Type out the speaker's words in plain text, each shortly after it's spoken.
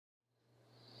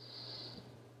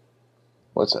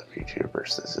What's up,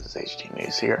 YouTubers? This is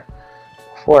HDNEWS here.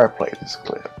 Before I play this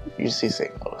clip, you see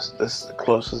St. Louis. This is the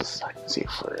closest I can see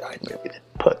for iMovie to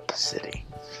put the city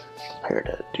compared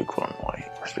to Duke, Illinois,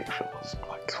 or Springfield. It's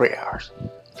like 3 hours,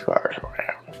 2 hours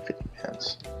around, 50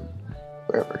 minutes,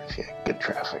 wherever if you have good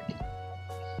traffic.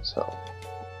 So,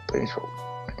 thanks for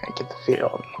get the video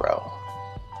on the row.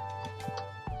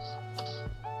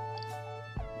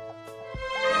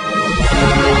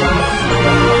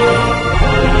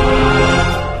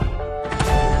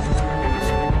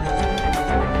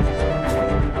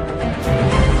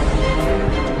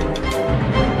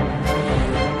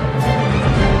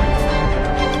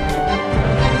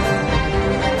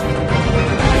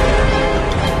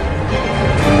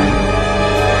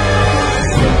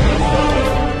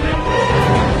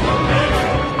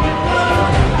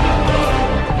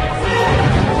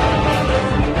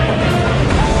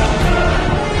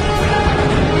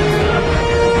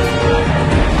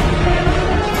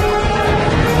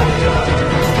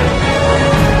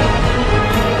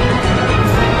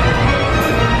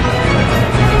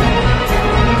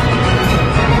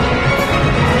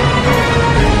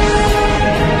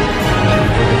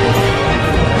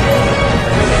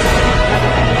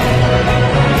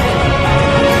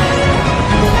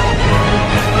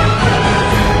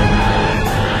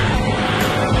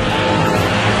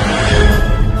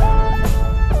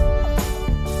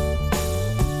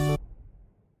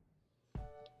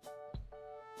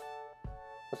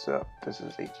 What's up? This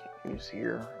is HDNEWS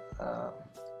here.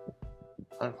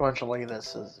 Unfortunately,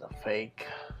 this is a fake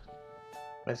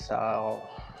missile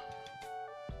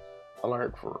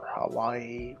alert for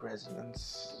Hawaii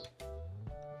residents.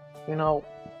 You know,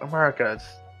 America is,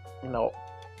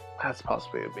 has the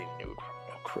possibility of being nuked from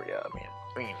North Korea.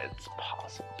 I mean, it's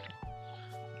possible.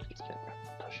 It's been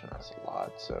pushing us a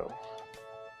lot, so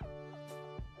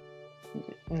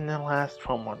in the last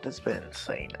 12 months, it's been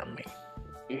insane. I mean,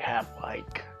 you have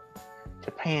like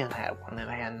Japan had one and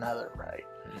they had another, right?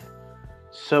 And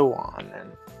so on,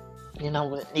 and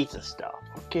it needs to stop,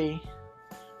 okay?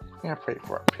 We gotta pray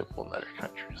for our people in other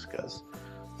countries, because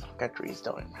some countries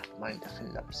don't even have the money to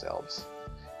defend themselves.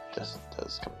 It just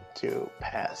does come to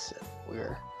pass, and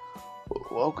we're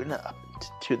woken up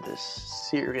to this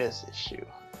serious issue.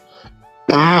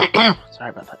 Sorry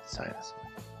about that, sinus.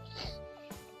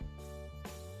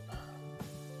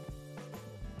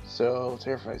 So,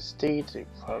 terrified state, they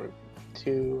probably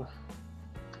too.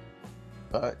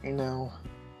 But,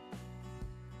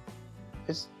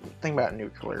 it's the thing about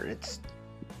nuclear,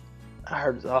 I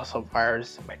heard it's also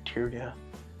virus and bacteria.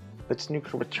 It's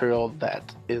nuclear material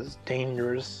that is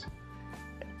dangerous.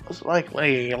 Most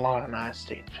likely, a lot of United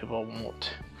States people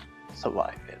won't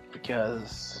survive it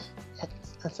because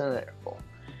it's inevitable.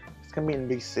 It's gonna be in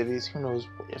big cities. Who knows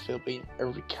if it'll be in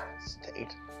every kind of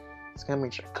state. It's gonna be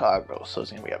in Chicago, so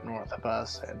it's gonna be up north of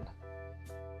us, and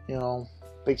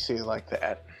big cities like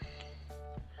that.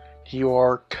 New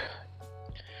York,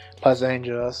 Los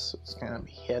Angeles, it's gonna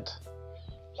be hit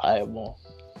liable.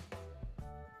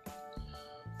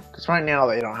 Because right now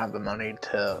they don't have the money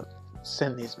to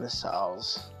send these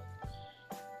missiles,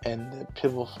 and the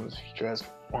people from the future has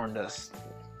warned us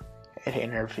in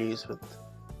interviews with.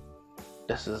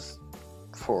 This is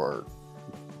for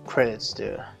credits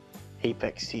to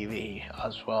Apex TV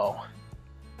as well,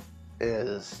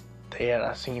 is they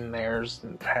had seen theirs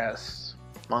in the past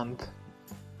month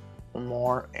or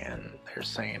more, and they're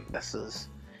saying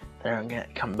they're gonna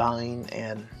get combined,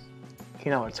 and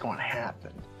what's going to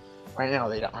happen. Right now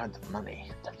they don't have the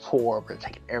money. They're poor, but they're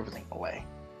taking everything away.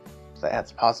 So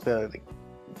that's a possibility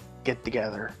to get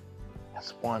together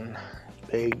as one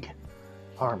big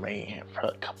army for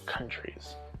a couple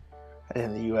countries, and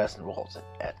then the U.S. involved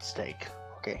at stake.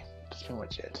 Okay. That's pretty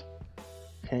much it.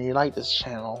 If you like this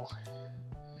channel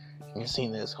and you've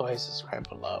seen this, go ahead and subscribe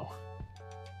below.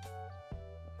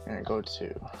 I'm gonna go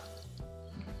to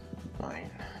my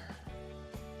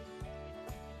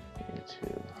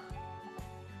YouTube.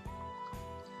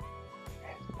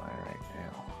 It's mine right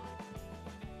now.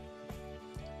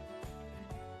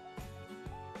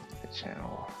 The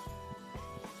channel.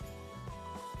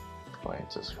 Go ahead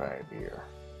and subscribe here.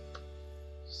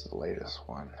 This is the latest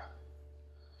one.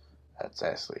 That's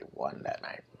actually one that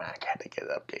my Mac had to get an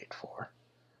update for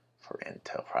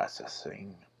Intel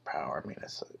processing power. I mean,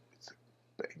 it's a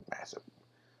big, massive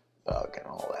bug and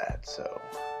all that. So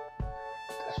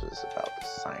this was about the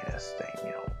sinus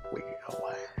thing, a week ago.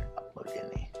 I uploaded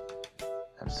any.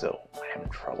 I'm still having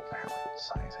trouble apparently with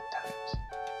sinus at times.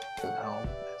 At home,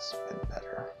 it's been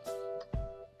better.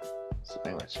 That's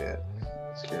pretty much it.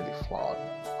 Security flawed.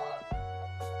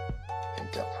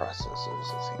 Intel processors,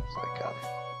 it seems like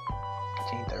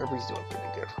gene therapy's doing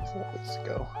pretty good from 4 weeks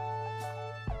ago.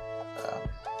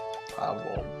 I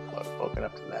will book it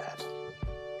up to that.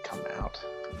 Come out.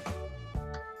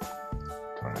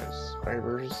 Trying to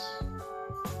subscribers.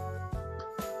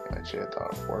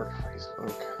 Legit.work,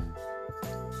 Facebook.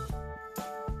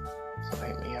 So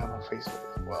hit me out on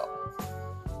Facebook as well.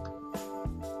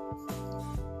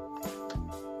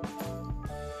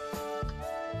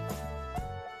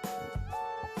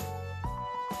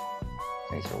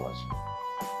 Thanks for watching.